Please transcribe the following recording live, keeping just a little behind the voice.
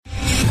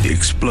the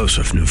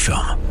explosive new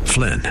film,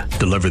 Flynn,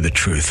 deliver the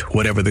truth,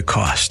 whatever the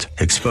cost,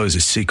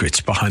 exposes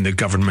secrets behind the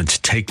government's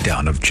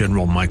takedown of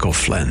General Michael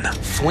Flynn.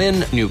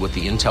 Flynn knew what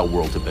the intel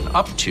world had been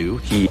up to.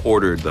 He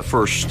ordered the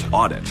first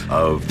audit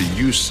of the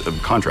use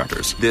of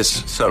contractors.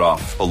 This set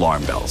off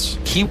alarm bells.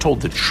 He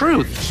told the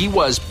truth. He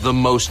was the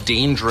most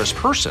dangerous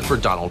person for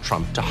Donald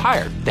Trump to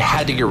hire. They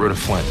had to get rid of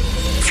Flynn.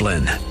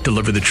 Flynn,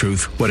 deliver the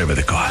truth, whatever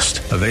the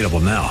cost. Available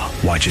now.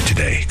 Watch it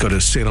today. Go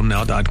to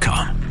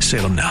salemnow.com.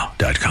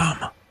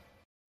 salemnow.com.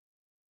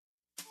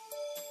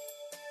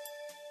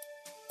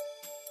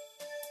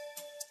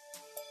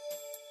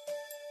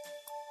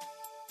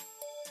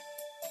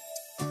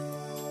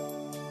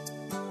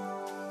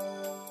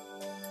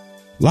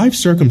 Life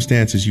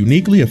circumstances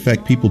uniquely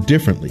affect people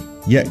differently,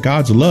 yet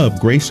God's love,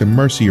 grace, and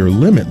mercy are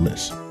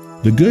limitless.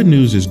 The good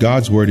news is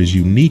God's word is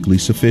uniquely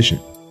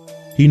sufficient.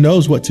 He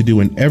knows what to do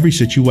in every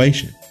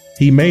situation.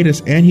 He made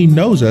us and He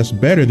knows us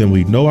better than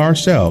we know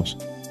ourselves.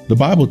 The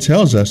Bible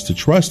tells us to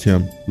trust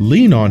Him,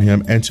 lean on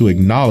Him, and to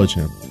acknowledge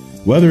Him.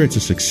 Whether it's a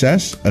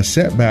success, a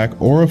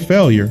setback, or a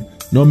failure,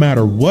 no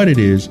matter what it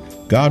is,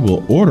 God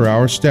will order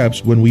our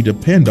steps when we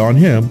depend on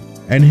Him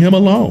and Him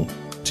alone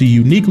to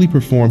uniquely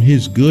perform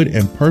His good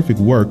and perfect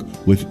work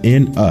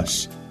within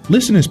us.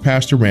 Listen as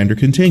Pastor Rander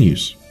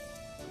continues.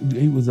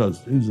 He was a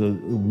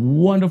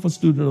wonderful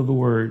student of the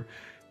Word,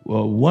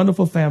 a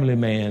wonderful family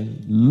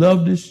man,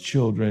 loved his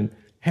children,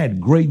 had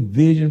great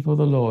vision for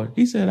the Lord.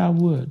 He said, I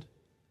would.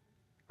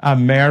 I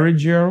married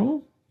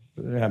Gerald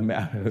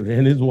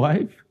and his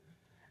wife,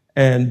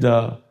 and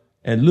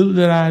little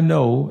did I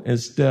know,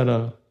 instead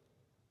of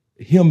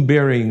him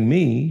burying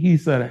me, he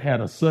said I had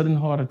a sudden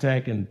heart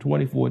attack in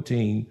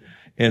 2014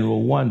 in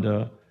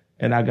Rwanda,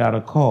 and I got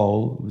a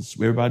call,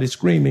 everybody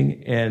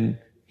screaming, and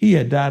he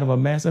had died of a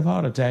massive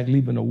heart attack,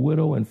 leaving a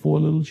widow and 4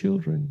 little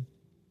children.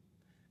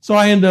 So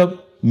I ended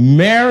up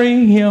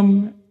marrying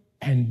him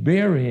and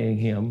burying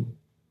him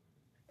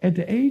at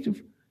the age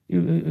of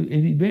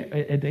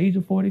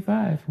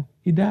 45.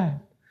 He died.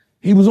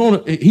 He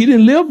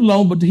didn't live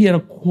long, but he had a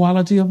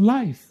quality of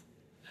life.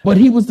 But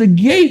he was the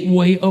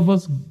gateway of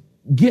us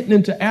getting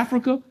into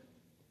Africa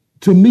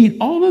to meet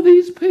all of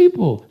these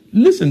people.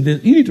 Listen,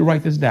 you need to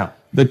write this down.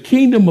 The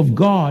kingdom of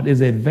God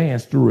is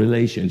advanced through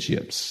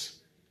relationships.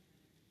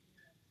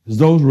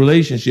 Those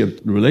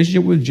relationships, the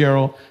relationship with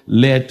Gerald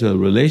led to a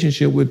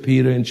relationship with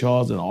Peter and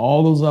Charles and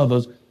all those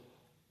others.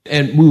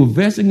 And we were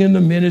investing in the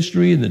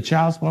ministry and the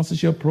child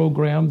sponsorship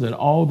programs and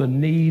all the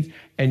needs,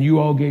 and you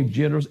all gave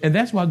generous. And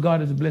that's why God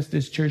has blessed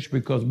this church,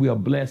 because we are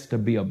blessed to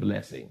be a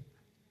blessing.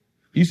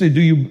 You say,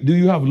 do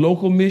you have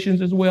local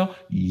missions as well?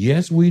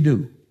 Yes, we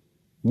do.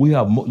 We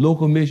have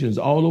local missions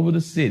all over the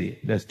city.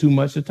 That's too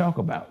much to talk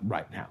about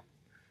right now.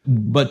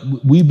 But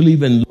we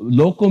believe in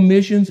local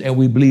missions, and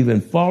we believe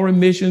in foreign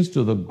missions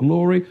to the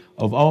glory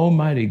of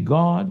Almighty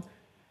God.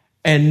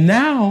 And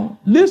now,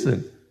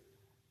 listen,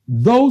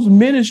 those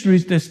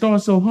ministries that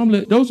start so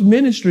humbly, those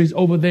ministries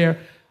over there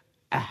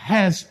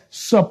has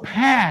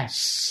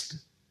surpassed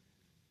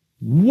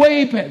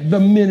way past the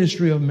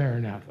ministry of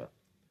Maranatha.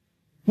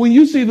 When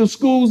you see the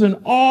schools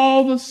in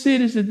all the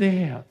cities that they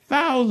have,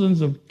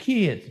 thousands of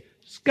kids,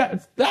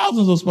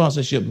 thousands of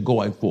sponsorships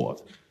going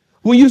forth.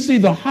 When you see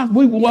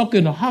we walk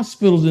into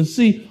hospitals and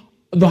see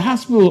the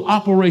hospital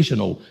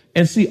operational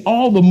and see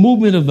all the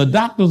movement of the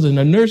doctors and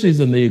the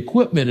nurses and the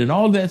equipment and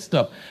all that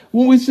stuff.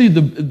 When we see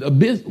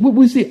when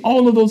we see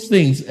all of those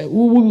things,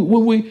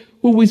 when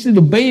we see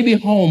the baby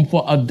home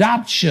for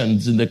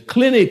adoptions and the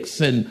clinics,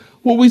 and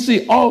when we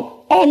see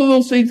all of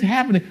those things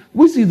happening,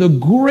 we see the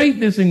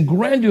greatness and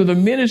grandeur of the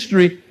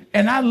ministry.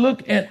 And I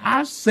look and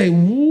I say,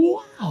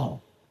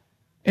 wow.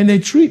 And they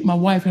treat my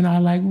wife and I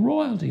like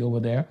royalty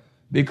over there,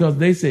 because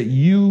they said,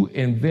 you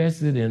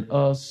invested in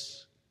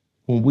us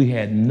when we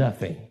had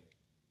nothing.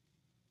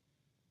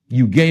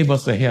 You gave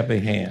us a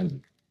helping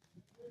hand.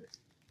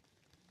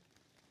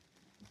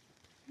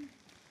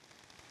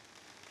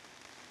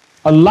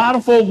 A lot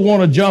of folk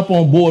want to jump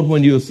on board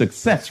when you're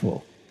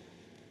successful.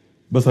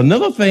 But it's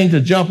another thing to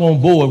jump on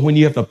board when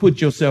you have to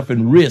put yourself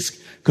in risk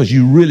because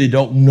you really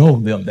don't know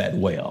them that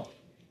well.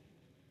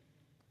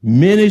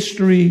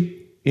 Ministry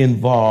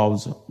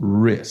involves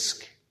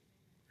risk.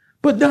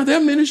 But now their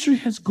ministry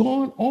has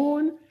gone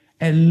on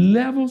at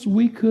levels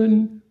we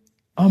couldn't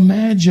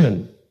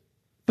imagine.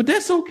 But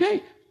that's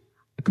okay,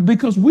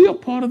 because we are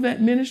part of that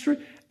ministry,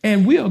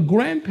 and we are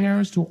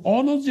grandparents to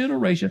all those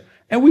generations,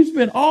 and we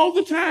spend all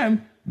the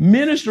time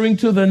ministering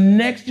to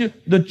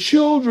the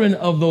children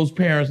of those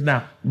parents.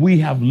 Now we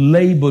have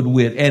labored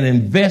with and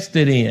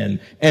invested in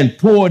and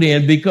poured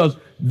in, because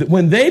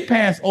when they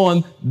pass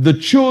on, the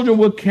children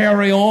will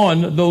carry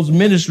on those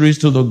ministries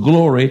to the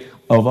glory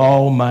of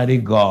Almighty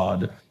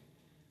God.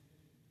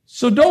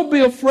 So don't be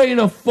afraid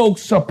of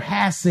folks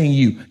surpassing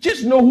you.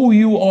 Just know who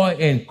you are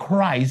in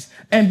Christ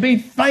and be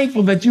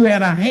thankful that you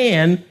had a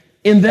hand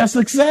in their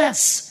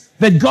success,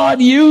 that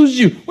God used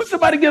you. When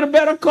somebody get a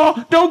better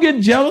car, don't get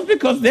jealous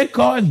because their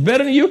car is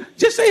better than you.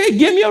 Just say, hey,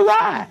 give me a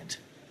ride.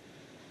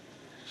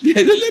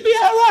 Let me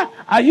have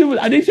a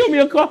ride. They show me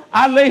a car.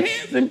 I lay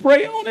hands and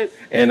pray on it.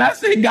 And I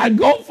say, God,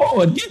 go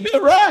forward. Give me a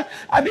ride.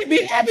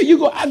 Be happy.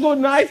 I go to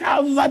nice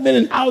houses. I've been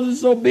in houses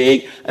so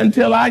big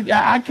until I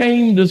can't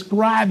even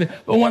describe it.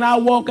 But when I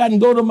walk out and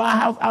go to my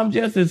house, I'm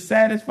just as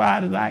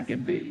satisfied as I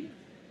can be.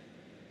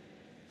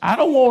 I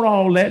don't want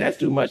all that. That's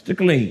too much to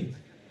clean.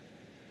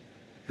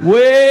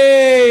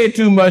 Way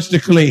too much to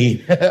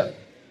clean.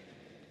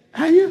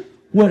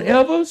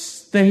 Whatever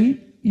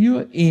state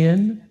you're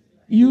in,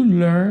 you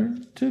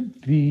learn to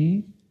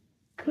be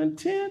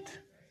content.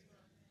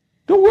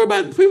 Don't worry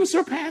about people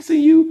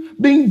surpassing you,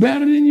 being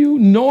better than you,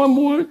 knowing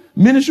more,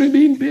 ministry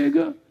being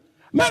bigger.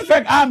 Matter of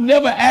fact, I've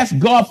never asked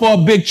God for a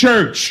big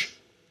church.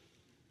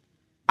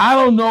 I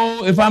don't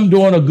know if I'm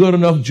doing a good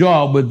enough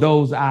job with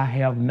those I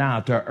have now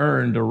to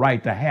earn the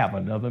right to have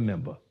another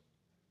member.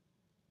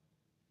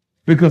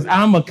 Because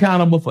I'm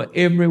accountable for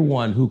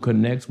everyone who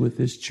connects with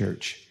this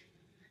church.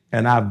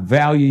 And I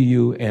value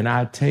you and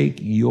I take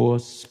your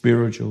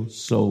spiritual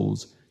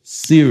souls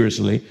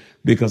seriously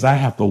because I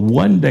have to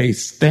one day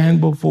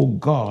stand before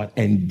God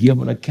and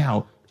give an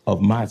account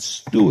of my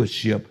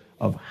stewardship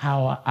of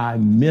how I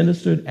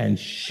ministered and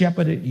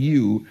shepherded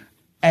you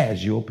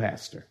as your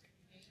pastor.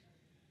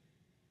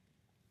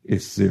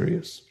 It's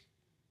serious.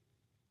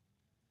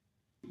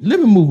 Let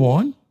me move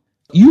on.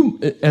 You,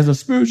 as a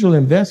spiritual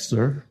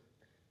investor,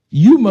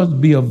 you must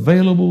be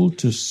available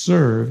to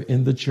serve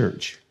in the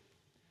church.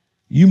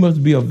 You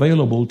must be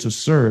available to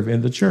serve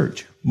in the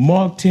church.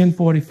 Mark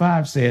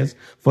 10:45 says,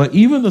 "For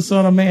even the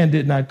Son of Man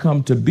did not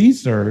come to be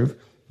served,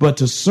 but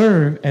to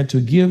serve and to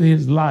give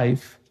his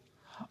life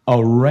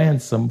a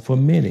ransom for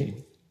many."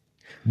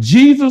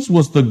 Jesus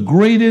was the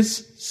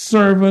greatest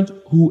servant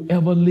who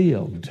ever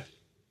lived.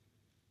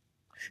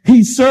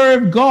 He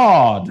served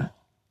God.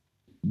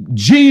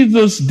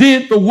 Jesus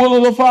did the will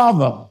of the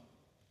Father.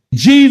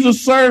 Jesus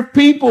served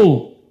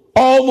people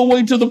all the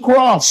way to the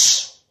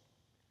cross.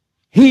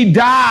 He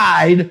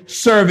died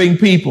serving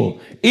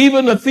people.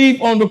 Even the thief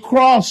on the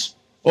cross,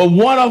 or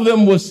one of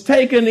them was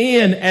taken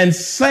in and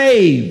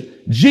saved.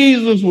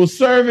 Jesus was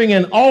serving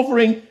and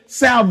offering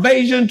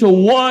salvation to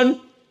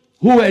one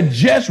who had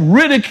just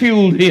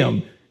ridiculed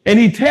him. And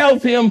he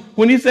tells him,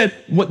 when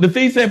the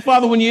thief said,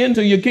 "Father, when you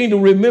enter your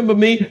kingdom, remember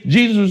me."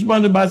 Jesus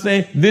responded by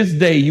saying, "This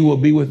day you will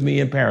be with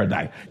me in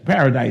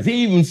paradise."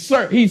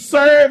 He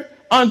served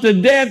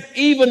unto death,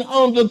 even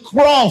on the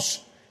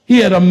cross. He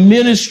had a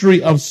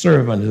ministry of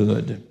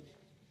servanthood.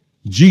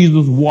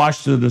 Jesus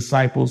washed the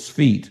disciples'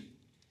 feet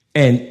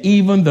and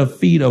even the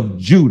feet of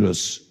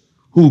Judas,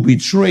 who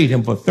betrayed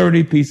him for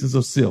 30 pieces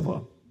of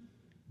silver.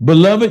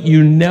 Beloved,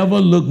 you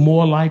never look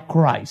more like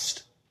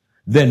Christ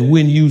than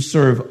when you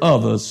serve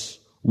others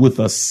with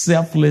a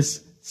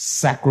selfless,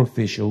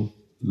 sacrificial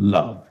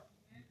love.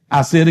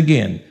 I say it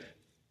again.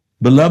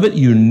 Beloved,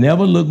 you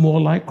never look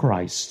more like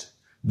Christ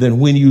than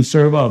when you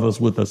serve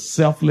others with a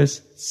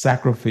selfless,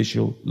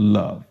 sacrificial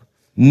love.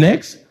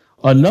 Next,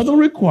 another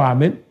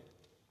requirement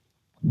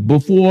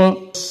before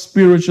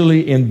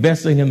spiritually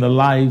investing in the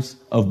lives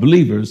of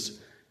believers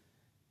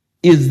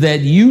is that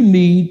you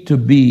need to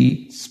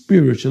be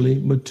spiritually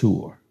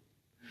mature.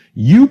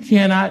 You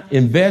cannot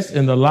invest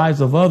in the lives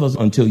of others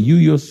until you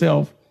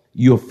yourself,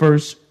 you're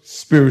first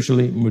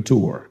spiritually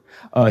mature.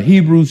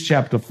 Hebrews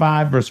chapter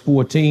 5, verse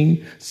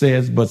 14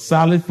 says, "But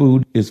solid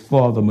food is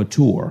for the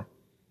mature,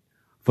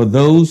 for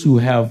those who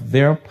have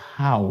their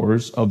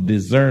powers of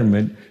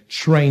discernment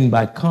trained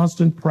by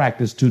constant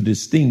practice to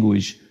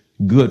distinguish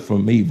good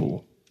from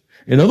evil."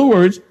 In other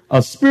words,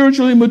 a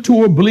spiritually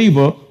mature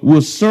believer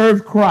will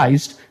serve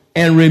Christ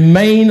and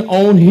remain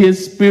on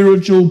his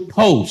spiritual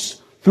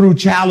post through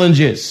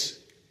challenges.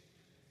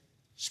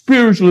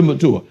 Spiritually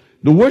mature.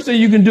 The worst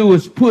thing you can do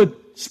is put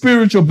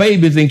spiritual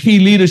babies in key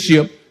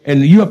leadership,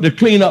 and you have to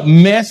clean up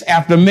mess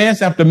after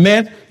mess after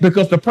mess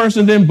because the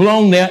person didn't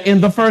belong there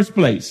in the first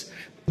place.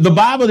 The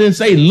Bible didn't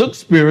say look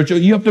spiritual.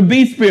 You have to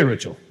be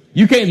spiritual.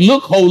 You can't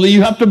look holy.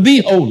 You have to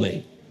be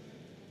holy.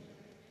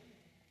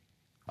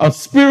 A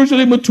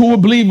spiritually mature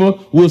believer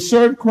will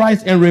serve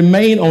Christ and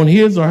remain on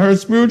his or her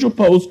spiritual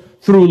post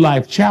through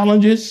life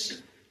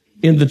challenges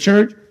in the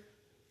church.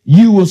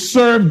 You will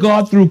serve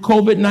God through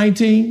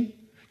COVID-19.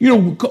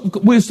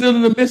 We're still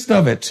in the midst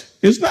of it.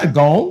 It's not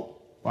gone.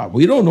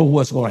 We don't know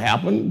what's going to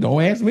happen.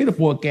 Don't ask me to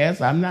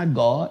forecast. I'm not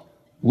God.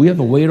 We have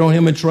to wait on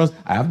him and trust.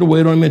 I have to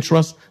wait on him and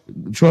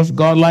trust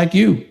God like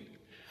you.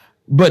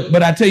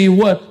 But I tell you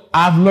what,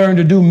 I've learned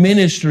to do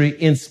ministry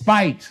in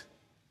spite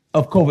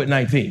of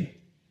COVID-19.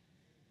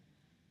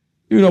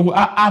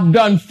 I've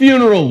done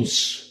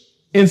funerals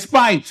in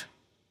spite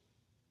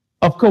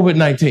of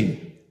COVID-19.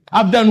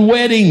 I've done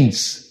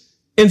weddings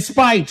in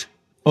spite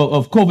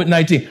of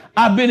COVID-19.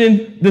 I've been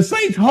in the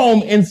saints'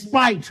 home in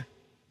spite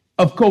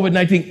of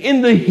COVID-19.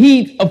 In the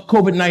heat of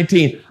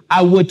COVID-19,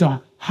 I went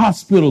to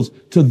hospitals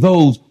to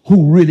those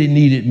who really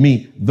needed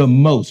me the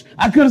most.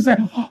 I could have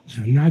said,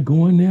 I'm not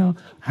going there.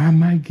 I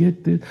might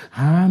get this.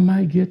 I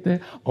might get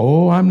that.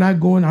 Oh, I'm not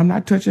going. I'm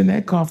not touching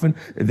that coffin.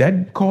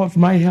 That corpse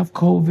might have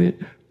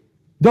COVID.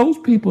 Those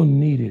people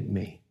needed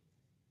me.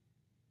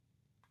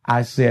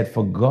 I said,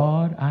 for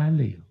God I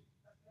live,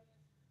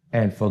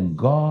 and for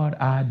God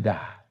I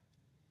die.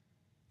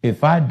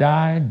 If I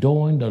die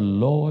doing the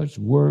Lord's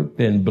work,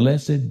 then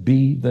blessed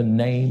be the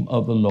name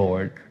of the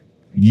Lord.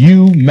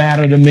 You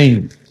matter to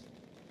me.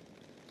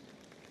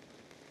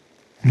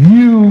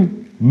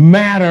 You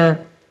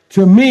matter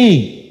to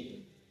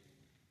me.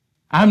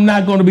 I'm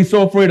not going to be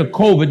so afraid of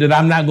COVID that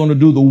I'm not going to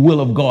do the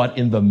will of God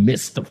in the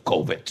midst of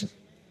COVID.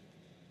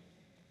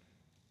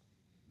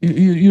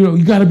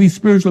 You got to be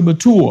spiritually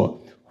mature.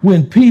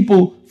 When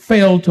people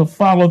fail to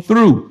follow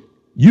through,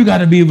 you got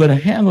to be able to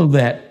handle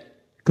that,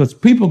 because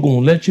people are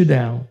going to let you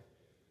down.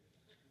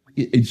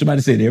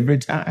 Somebody said every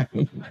time.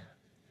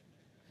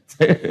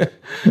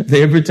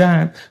 Every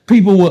time.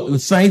 People will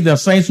say, there are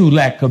saints who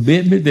lack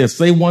commitment. They'll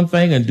say one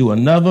thing and do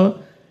another.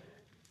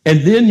 And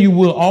then you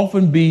will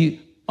often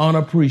be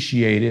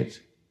unappreciated.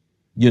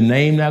 Your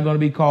name not going to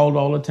be called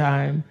all the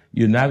time.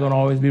 You're not going to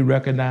always be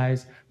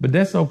recognized. But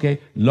that's okay.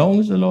 Long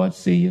as the Lord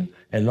see you,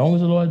 and long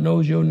as the Lord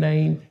knows your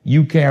name,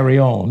 you carry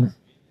on.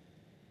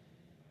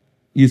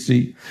 You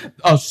see,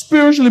 a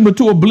spiritually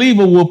mature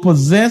believer will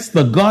possess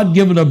the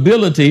God-given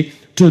ability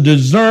to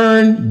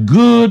discern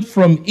good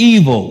from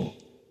evil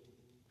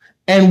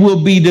and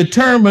will be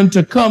determined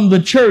to come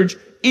to church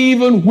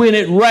even when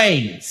it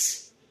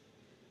rains.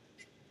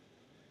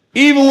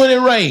 Even when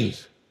it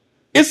rains.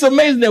 It's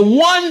amazing that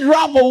one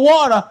drop of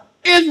water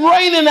is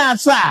raining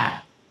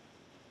outside.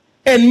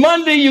 And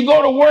Monday you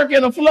go to work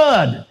in a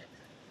flood.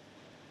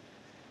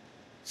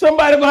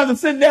 Somebody will have to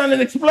sit down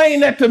and explain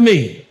that to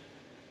me.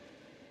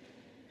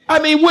 I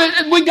mean,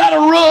 we got a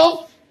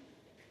roof.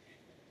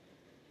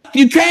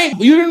 You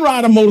didn't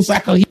ride a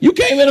motorcycle. You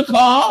came in a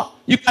car.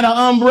 You got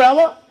an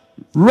umbrella.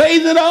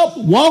 Raise it up,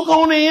 walk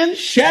on in,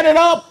 shut it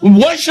up,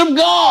 worship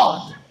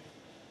God.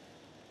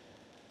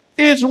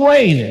 It's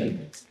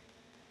raining.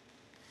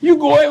 You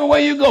go everywhere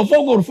you go. Folks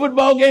go to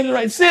football games,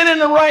 right? Sit in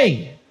the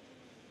rain.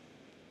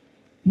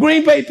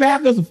 Green Bay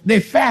Packers, they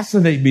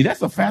fascinate me.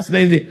 That's a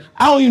fascinating thing.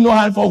 I don't even know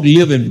how folks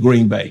live in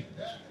Green Bay.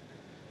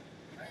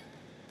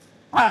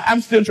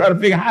 I'm still trying to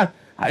figure out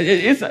how.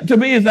 To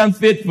me, it's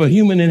unfit for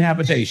human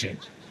inhabitation.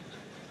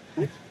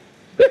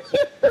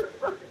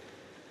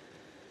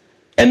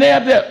 And they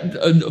have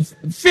that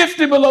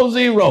 50 below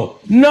zero,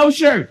 no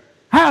shirt.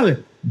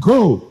 Holly,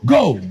 go.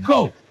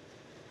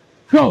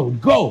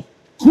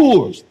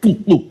 Coors,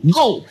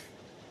 go.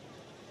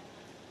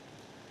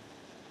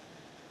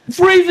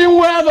 Freezing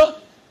weather,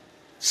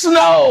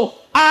 snow,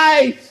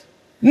 ice,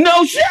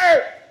 no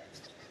shirt.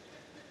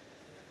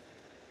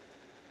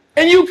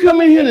 And you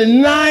come in here to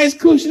nice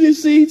cushiony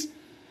seats,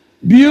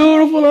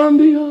 beautiful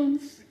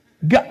ambiance,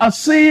 got a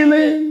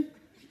ceiling,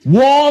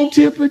 warm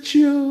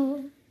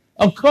temperature,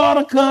 a car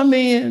to come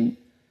in,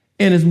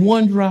 and it's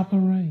one drop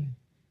of rain.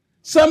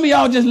 Some of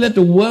y'all just let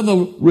the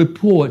weather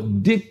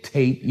report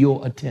dictate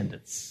your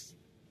attendance.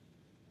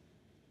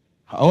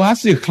 Oh, I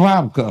see a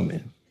cloud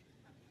coming.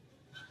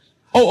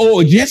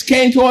 Oh, it just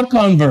came toward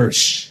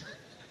Converse.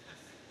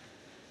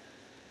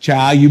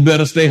 Child, you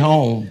better stay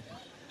home.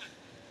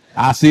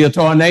 I see a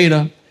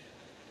tornado.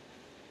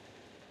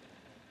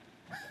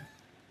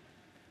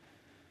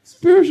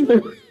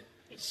 Spiritually,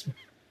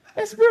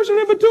 that's spiritual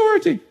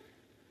immaturity.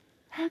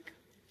 How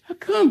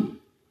come?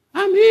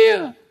 I'm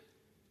here.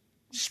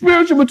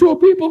 Spiritual mature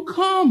people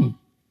come.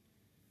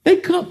 They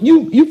come.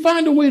 You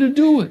find a way to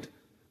do it.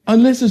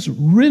 Unless it's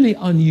really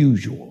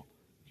unusual,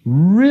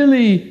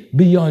 really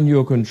beyond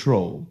your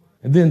control.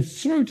 And then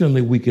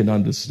certainly we can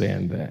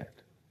understand that.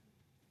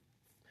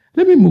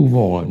 Let me move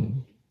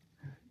on.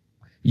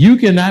 You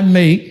cannot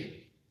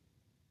make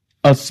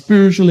a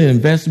spiritual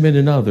investment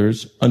in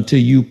others until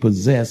you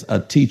possess a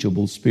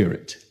teachable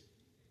spirit.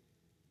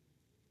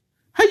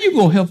 How you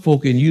going to help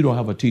folk and you don't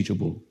have a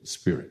teachable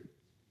spirit?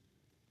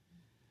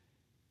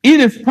 It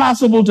is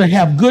possible to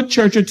have good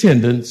church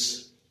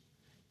attendance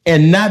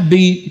and not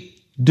be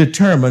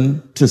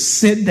determined to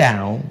sit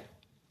down,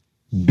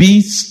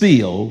 be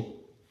still,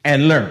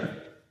 and learn.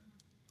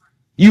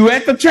 You're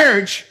at the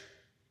church,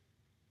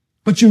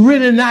 but you're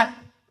really not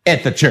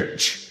at the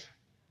church.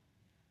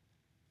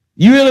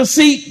 You're in a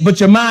seat, but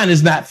your mind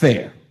is not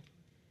there.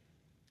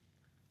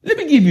 Let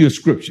me give you a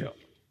scripture.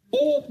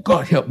 Oh,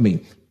 God help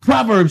me.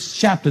 Proverbs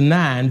chapter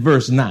 9,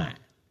 verse 9.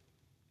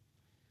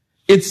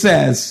 It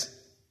says,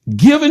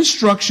 give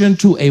instruction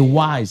to a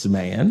wise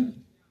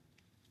man,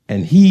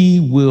 and he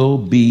will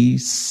be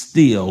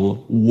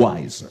still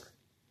wiser.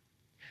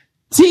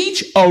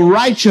 Teach a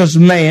righteous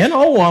man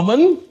or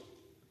woman,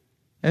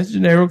 that's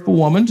generic for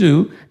woman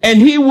too,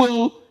 and he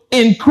will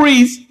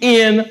increase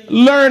in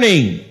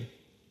learning.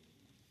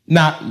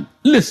 Now,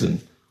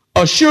 listen,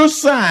 a sure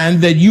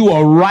sign that you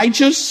are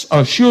righteous,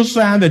 a sure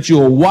sign that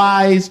you are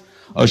wise,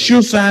 a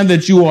sure sign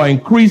that you are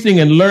increasing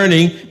in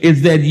learning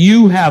is that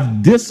you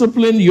have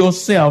disciplined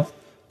yourself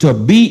to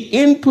be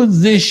in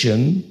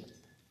position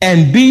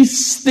and be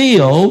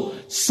still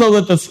so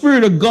that the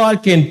Spirit of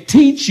God can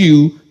teach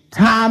you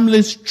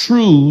timeless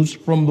truths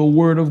from the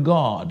Word of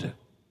God.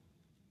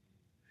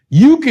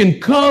 You can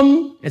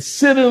come and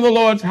sit in the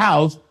Lord's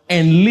house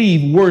and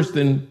leave worse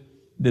than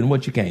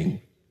what you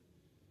came.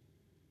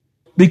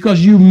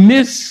 because you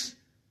miss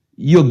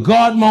your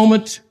God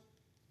moment.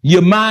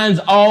 Your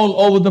mind's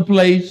all over the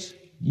place.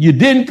 You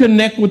didn't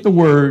connect with the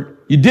word.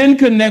 You didn't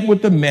connect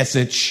with the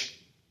message.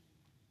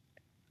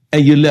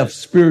 And you left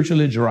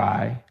spiritually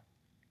dry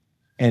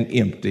and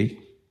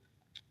empty.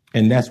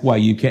 And that's why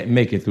you can't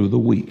make it through the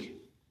week.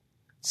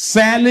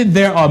 Sadly,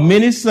 there are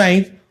many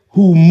saints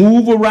who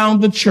move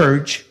around the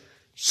church,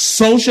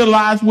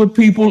 socialize with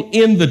people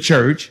in the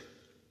church,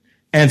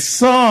 and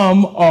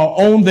some are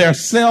on their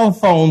cell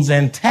phones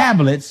and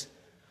tablets,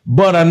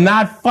 but are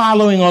not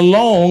following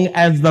along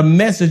as the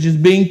message is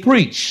being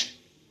preached.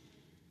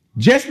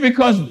 Just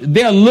because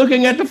they're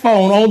looking at the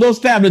phone on those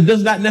tablets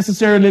does not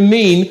necessarily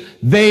mean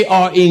they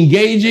are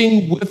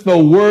engaging with the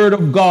word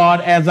of God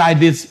as I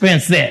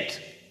dispense it.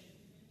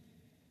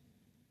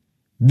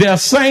 There are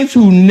saints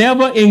who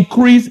never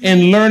increase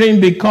in learning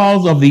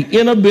because of the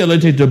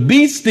inability to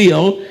be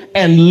still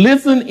and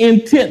listen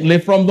intently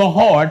from the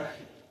heart,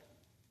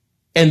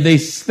 and they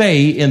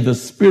stay in the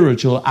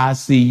spiritual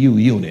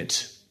ICU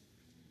unit.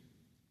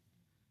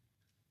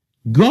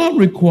 God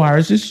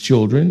requires his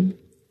children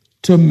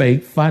to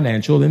make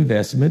financial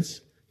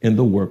investments in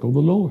the work of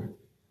the Lord.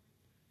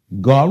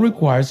 God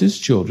requires his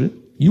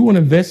children. You want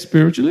to invest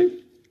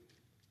spiritually?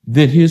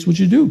 Then here's what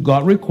you do.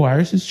 God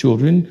requires his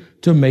children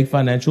to make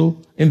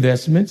financial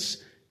investments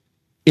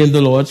in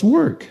the Lord's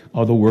work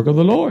or the work of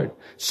the Lord.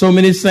 So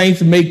many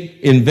saints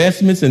make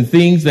investments in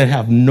things that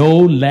have no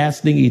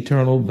lasting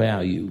eternal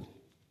value.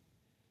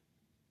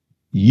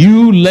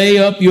 You lay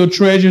up your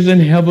treasures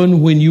in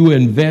heaven when you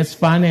invest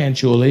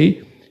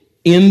financially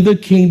in the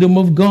kingdom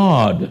of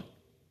God.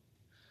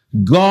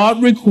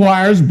 God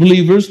requires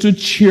believers to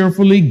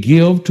cheerfully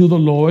give to the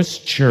Lord's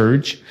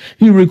church.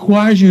 He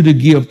requires you to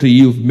give to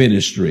youth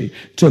ministry,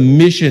 to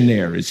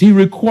missionaries. He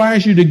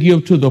requires you to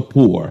give to the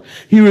poor.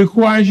 He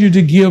requires you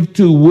to give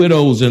to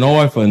widows and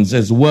orphans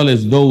as well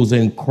as those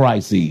in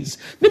crises.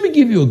 Let me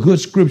give you a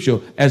good scripture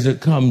as it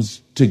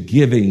comes to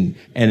giving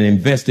and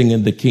investing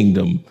in the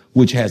kingdom,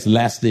 which has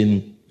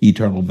lasting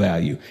eternal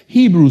value.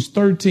 Hebrews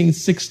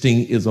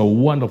 13:16 is a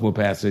wonderful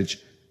passage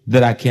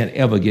that I can't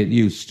ever get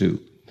used to.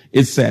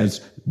 It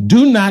says,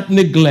 do not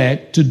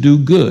neglect to do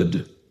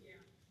good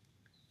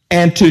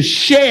and to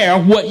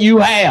share what you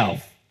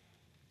have.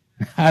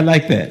 I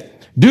like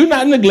that. Do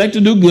not neglect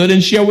to do good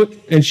and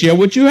share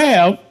what you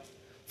have,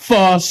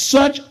 for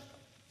such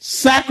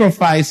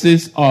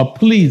sacrifices are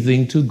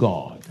pleasing to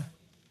God.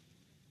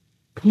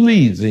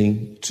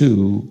 Pleasing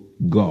to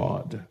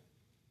God.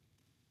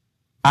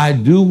 I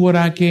do what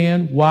I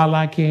can while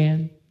I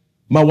can.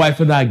 My wife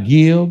and I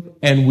give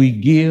and we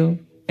give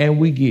and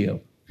we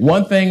give.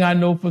 One thing I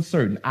know for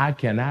certain, I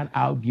cannot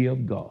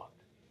outgive God.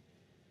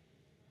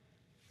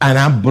 And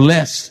I'm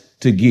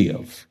blessed to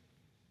give.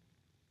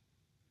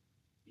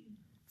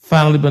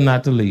 Finally, but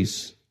not the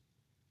least,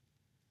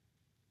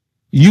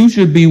 you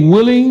should be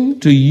willing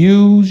to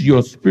use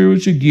your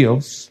spiritual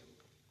gifts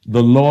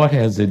the Lord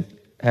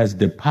has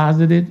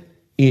deposited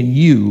in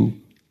you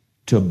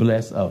to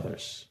bless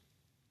others.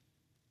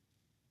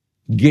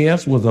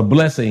 Gaius was a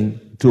blessing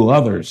to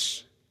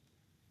others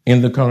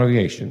in the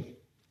congregation.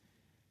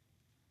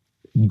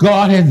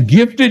 God has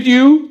gifted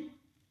you,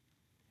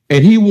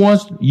 and he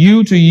wants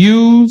you to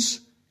use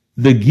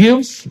the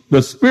gifts,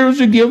 the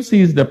spiritual gifts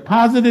he's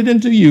deposited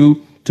into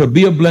you to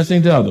be a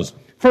blessing to others.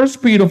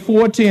 1 Peter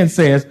 4:10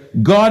 says,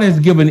 God has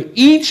given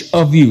each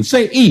of you,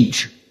 say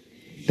each,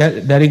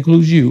 that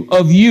includes you,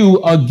 of you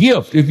a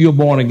gift if you're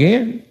born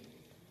again,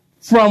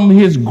 from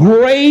his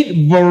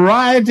great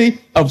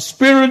variety of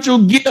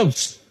spiritual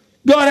gifts.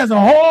 God has a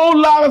whole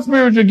lot of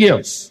spiritual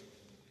gifts.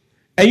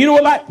 And you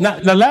know what?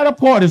 The latter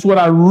part is what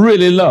I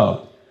really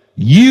love.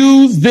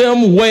 Use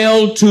them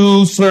well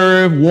to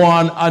serve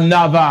one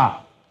another.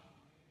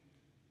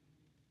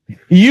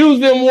 Use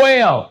them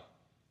well.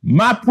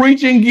 My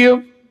preaching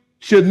gift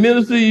should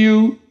minister to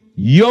you.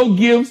 Your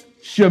gifts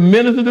should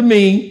minister to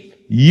me.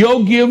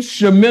 Your gifts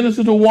should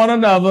minister to one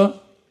another.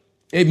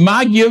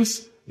 My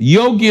gifts,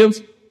 your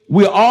gifts,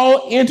 we're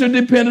all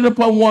interdependent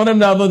upon one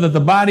another, that the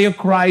body of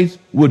Christ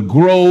would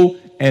grow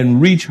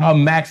and reach her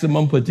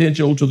maximum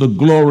potential to the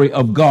glory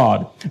of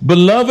God.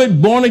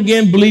 Beloved,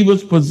 born-again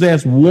believers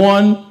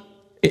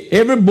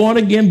every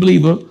born-again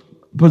believer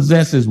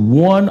possesses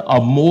one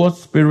or more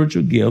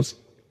spiritual gifts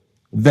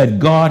that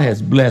God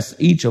has blessed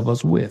each of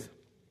us with.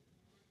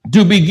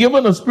 To be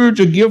given a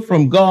spiritual gift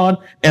from God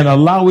and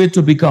allow it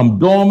to become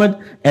dormant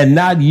and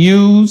not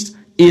used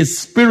is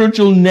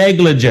spiritual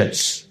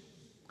negligence.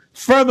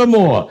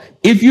 Furthermore,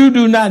 if you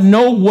do not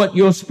know what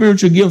your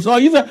spiritual gifts are,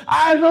 you say,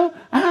 I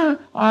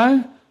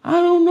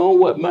don't know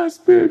what my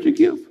spiritual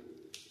gift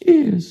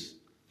is.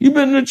 You've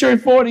been in the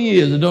church 40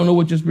 years and don't know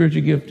what your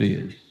spiritual gift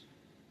is.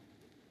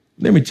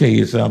 Let me tell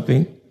you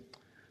something.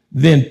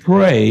 Then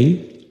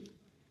pray,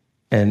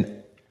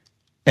 and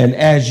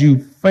as you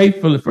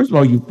faithfully, first of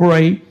all, you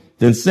pray.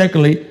 Then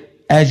secondly,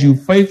 as you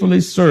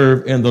faithfully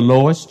serve in the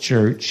Lord's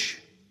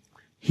church,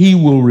 he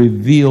will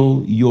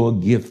reveal your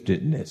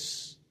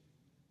giftedness.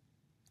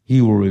 He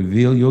will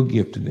reveal your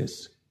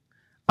giftedness.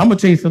 I'm going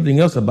to tell you something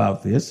else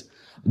about this.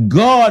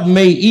 God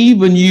may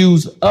even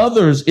use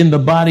others in the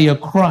body of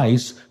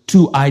Christ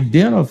to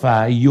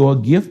identify your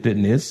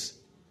giftedness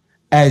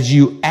as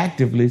you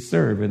actively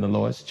serve in the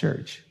Lord's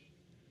church.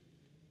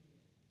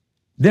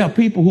 There are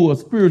people who are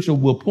spiritual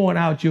will point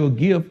out your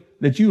gift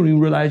that you don't even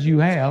realize you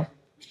have.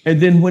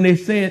 And then when they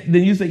say it,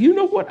 then you say, you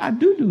know what? I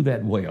do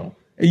that well.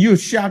 And you're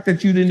shocked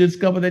that you didn't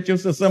discover that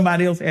yourself.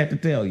 Somebody else had to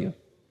tell you.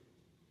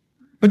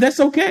 But that's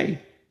okay.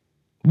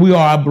 We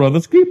are our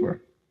brother's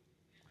keeper.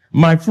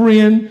 My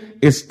friend,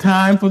 it's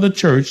time for the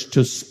church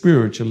to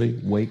spiritually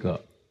wake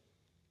up.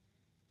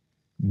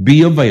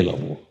 Be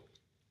available.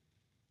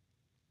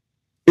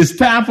 It's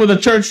time for the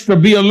church to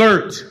be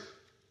alert.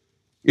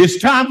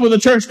 It's time for the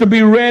church to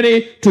be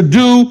ready to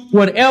do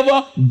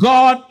whatever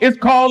God is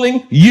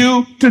calling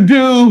you to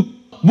do.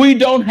 We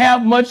don't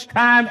have much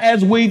time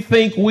as we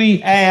think we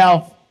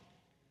have.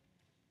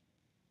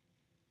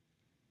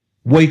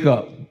 Wake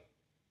up.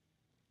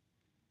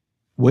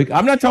 Wake.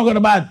 I'm not talking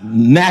about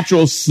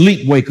natural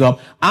sleep wake up.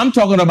 I'm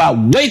talking about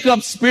wake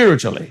up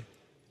spiritually.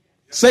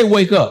 Say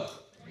wake up.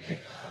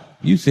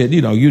 You said,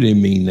 you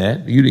didn't mean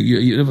that.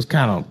 It was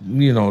kind of,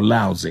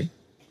 lousy.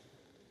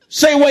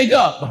 Say wake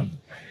up.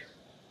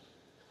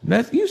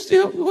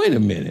 Wait a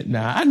minute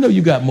now. I know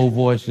you got more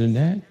voice than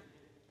that.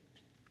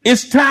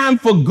 It's time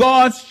for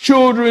God's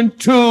children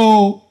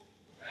to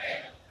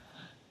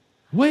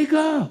wake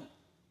up.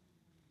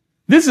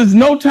 This is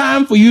no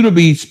time for you to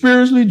be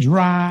spiritually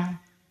dry,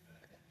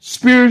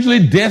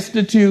 spiritually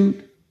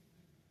destitute,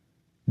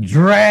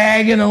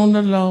 dragging on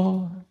the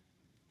Lord.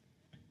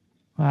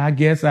 Well, I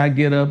guess I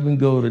get up and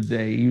go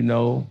today.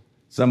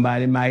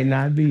 Somebody might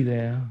not be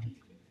there.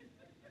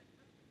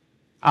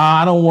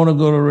 I don't want to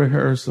go to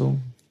rehearsal.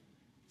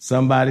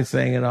 Somebody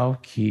sang it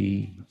off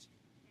key.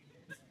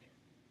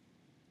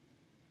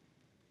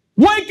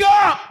 Wake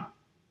up!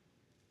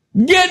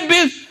 Get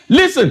busy.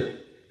 Listen,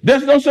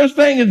 there's no such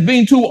thing as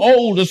being too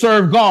old to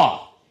serve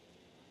God.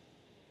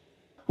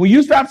 When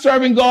you stop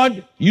serving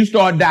God, you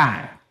start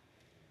dying.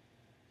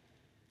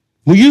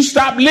 When you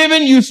stop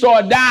living, you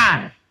start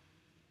dying.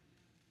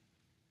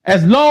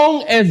 As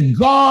long as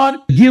God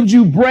gives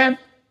you breath,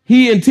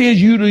 he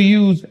intends you to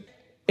use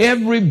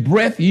every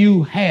breath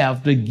you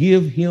have to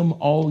give him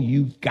all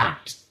you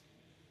got.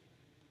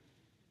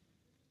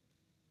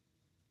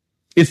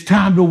 It's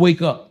time to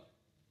wake up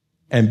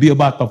and be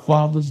about the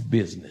Father's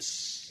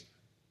business.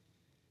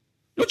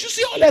 Don't you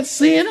see all that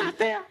sin out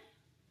there?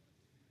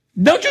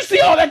 Don't you see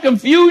all that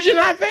confusion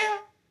out there?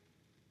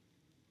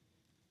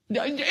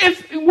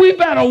 We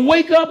better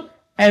wake up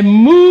and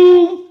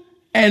move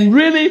and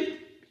really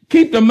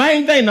keep the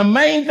main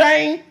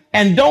thing,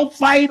 and don't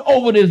fight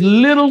over this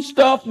little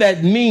stuff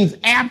that means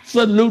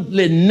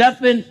absolutely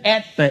nothing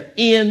at the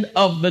end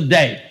of the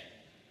day.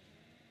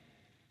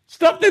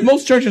 Stuff that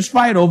most churches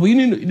fight over, they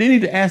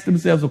need to ask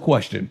themselves a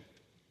question.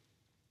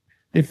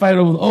 They fight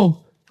over,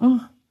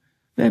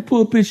 that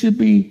pulpit should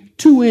be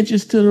 2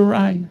 inches to the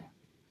right.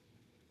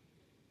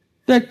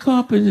 That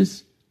carpet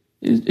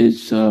it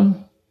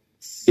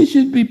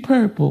should be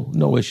purple.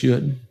 No, it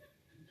shouldn't.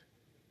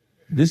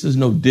 This is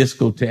no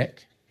discotheque.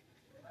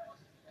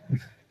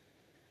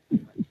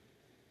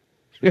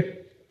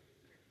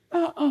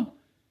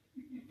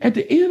 At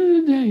the end of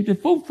the day, the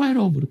folk fight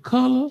over the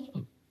color.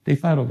 They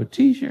fight over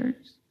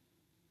T-shirts.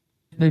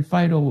 They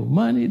fight over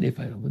money. They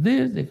fight over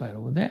this. They fight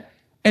over that.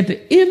 At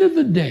the end of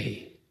the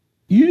day,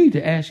 you need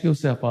to ask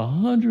yourself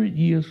 100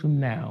 years from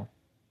now,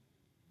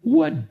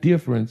 what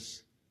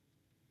difference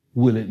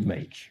will it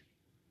make?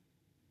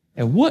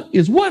 And what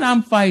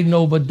I'm fighting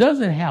over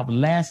doesn't have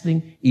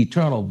lasting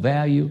eternal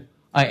value,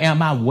 or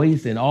am I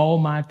wasting all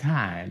my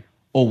time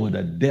over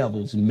the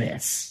devil's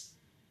mess?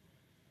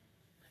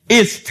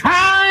 It's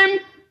time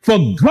for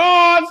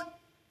God's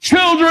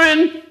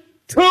children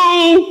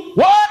to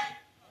what?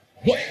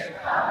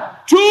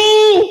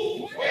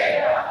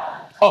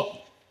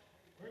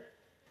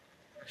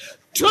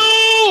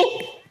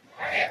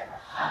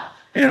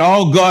 And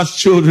all God's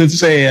children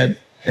said,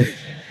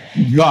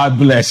 God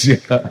bless you.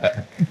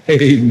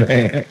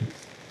 Amen.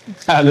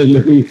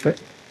 Hallelujah.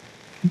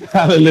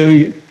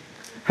 Hallelujah.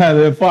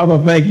 Hallelujah. Father,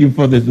 thank you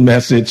for this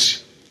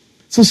message.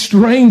 It's a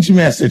strange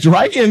message,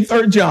 right? In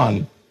 3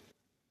 John.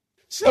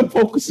 Some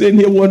folks are sitting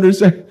here wondering,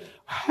 say,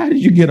 how did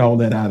you get all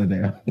that out of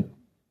there?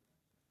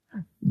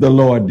 The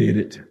Lord did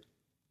it.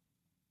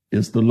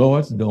 It's the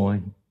Lord's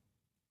doing.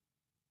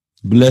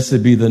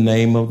 Blessed be the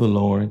name of the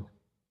Lord.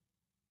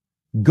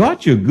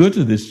 God, you're good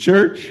to this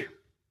church.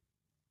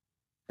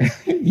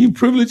 You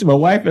privileged my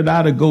wife and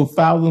I to go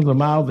thousands of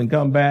miles and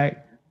come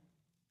back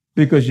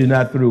because you're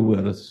not through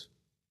with us.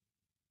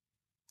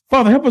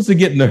 Father, help us to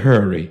get in a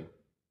hurry.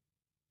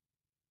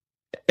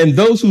 And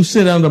those who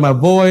sit under my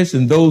voice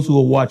and those who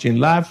are watching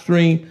live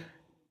stream,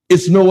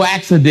 it's no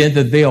accident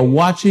that they are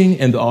watching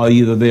and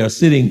either they are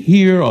sitting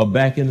here or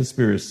back in the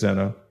Spirit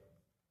Center.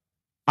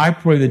 I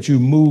pray that you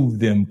move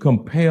them,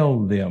 compel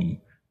them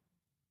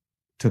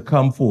to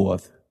come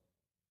forth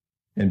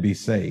and be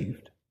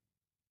saved.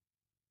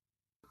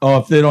 Or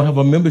if they don't have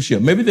a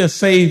membership, maybe they're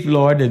saved,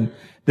 Lord, and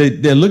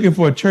They're looking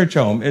for a church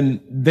home,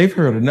 and they've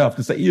heard enough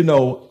to say,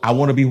 I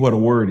want to be what a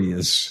word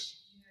is.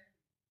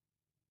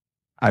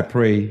 I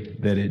pray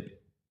that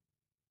it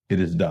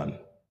is done.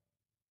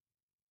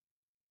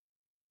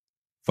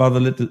 Father,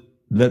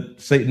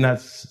 let Satan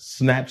not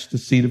snatch the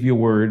seed of your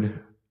word.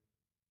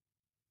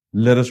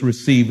 Let us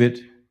receive it,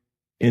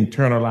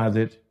 internalize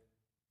it,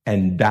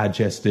 and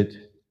digest it,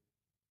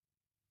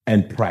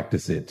 and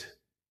practice it.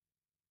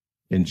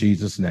 In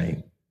Jesus'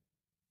 name.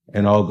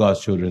 And all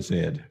God's children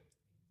said,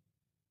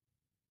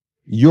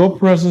 your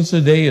presence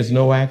today is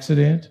no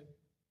accident.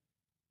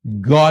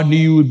 God knew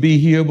you would be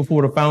here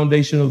before the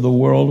foundation of the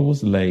world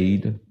was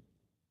laid.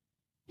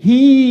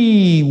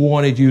 He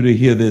wanted you to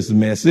hear this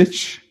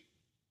message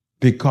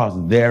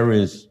because there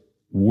is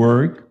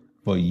work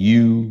for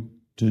you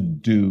to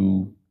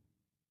do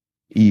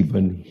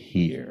even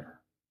here.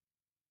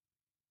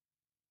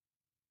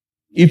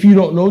 If you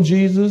don't know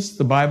Jesus,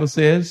 the Bible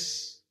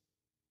says,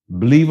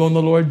 believe on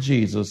the Lord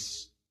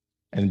Jesus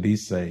and be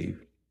saved.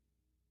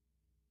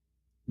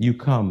 You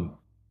come.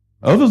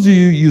 Others of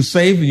you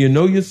saved and you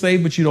know you're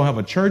saved, but you don't have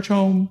a church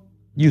home.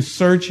 You're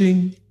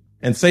searching,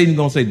 and Satan's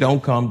going to say,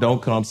 don't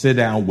come, sit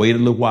down, wait a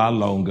little while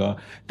longer.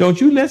 Don't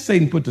you let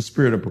Satan put the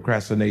spirit of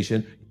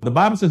procrastination. The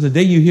Bible says the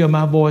day you hear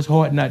my voice,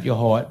 harden not your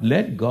heart.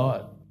 Let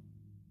God.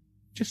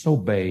 Just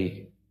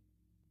obey.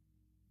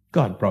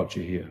 God brought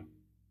you here.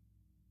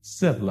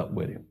 Settle up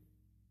with him.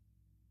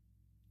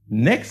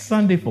 Next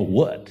Sunday for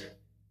what?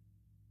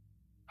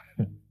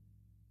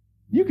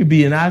 You could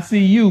be in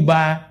ICU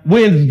by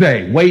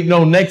Wednesday, waiting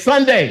on next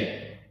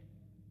Sunday.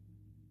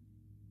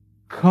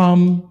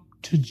 Come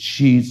to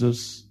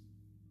Jesus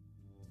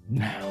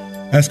now.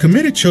 As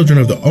committed children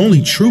of the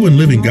only true and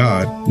living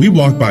God, we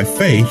walk by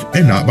faith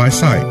and not by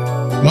sight.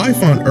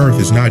 Life on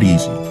earth is not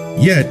easy.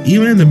 Yet,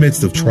 even in the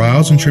midst of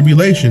trials and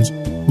tribulations,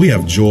 we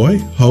have joy,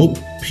 hope,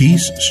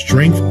 peace,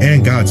 strength,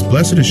 and God's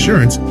blessed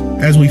assurance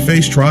as we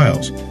face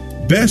trials.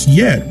 Best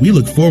yet, we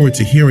look forward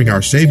to hearing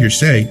our Savior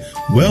say,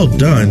 "Well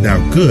done, thou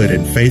good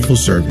and faithful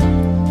servant,"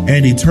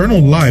 and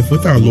eternal life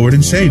with our Lord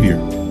and Savior.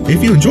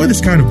 If you enjoy this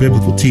kind of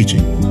biblical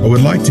teaching or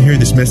would like to hear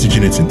this message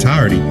in its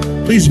entirety,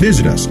 please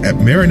visit us at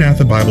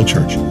Maranatha Bible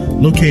Church,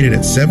 located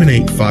at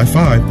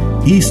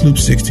 7855 East Loop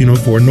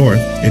 1604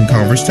 North in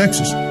Converse,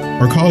 Texas,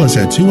 or call us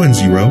at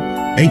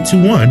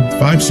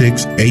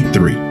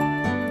 210-821-5683.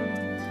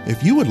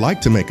 If you would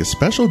like to make a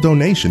special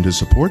donation to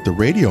support the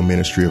radio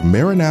ministry of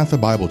Maranatha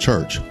Bible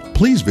Church,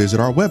 please visit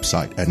our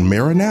website at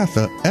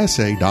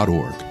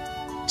maranathasa.org.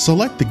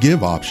 Select the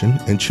Give option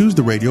and choose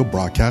the Radio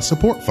Broadcast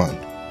Support Fund.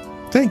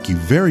 Thank you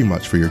very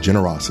much for your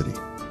generosity.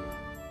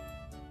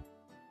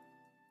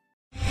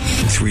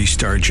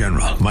 3-star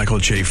General Michael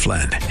J.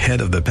 Flynn,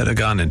 head of the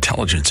Pentagon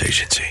Intelligence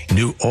Agency,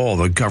 knew all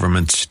the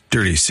government's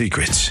dirty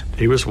secrets.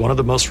 He was one of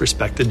the most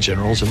respected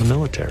generals in the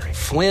military.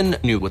 Flynn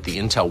knew what the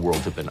intel world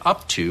had been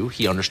up to.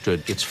 He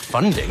understood its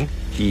funding.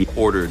 He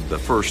ordered the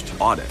first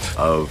audit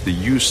of the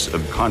use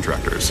of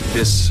contractors.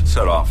 This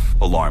set off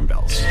alarm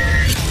bells.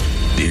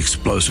 The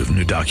explosive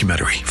new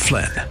documentary,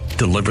 Flynn,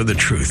 Deliver the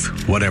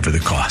Truth, Whatever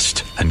the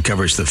Cost,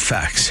 uncovers the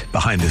facts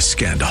behind this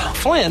scandal.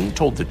 Flynn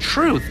told the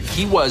truth.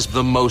 He was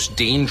the most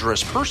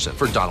dangerous person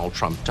for Donald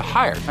Trump to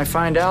hire. I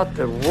find out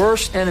the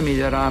worst enemy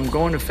that I'm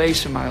going to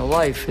face in my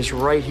life is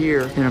right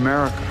here in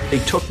America. They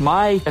took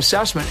my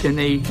assessment and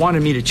they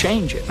wanted me to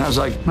change it. And I was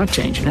like, I'm not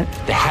changing it.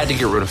 They had to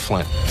get rid of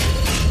Flynn.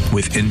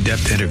 With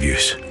in-depth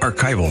interviews,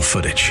 archival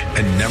footage,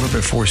 and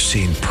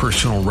never-before-seen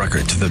personal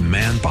records of the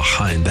man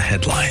behind the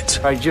headlines.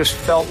 I just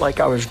felt like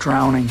I was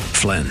drowning.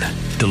 Flynn,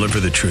 Deliver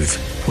the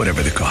Truth,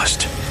 Whatever the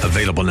Cost.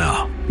 Available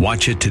now.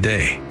 Watch it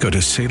today. Go to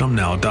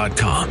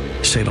salemnow.com.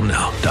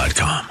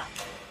 salemnow.com.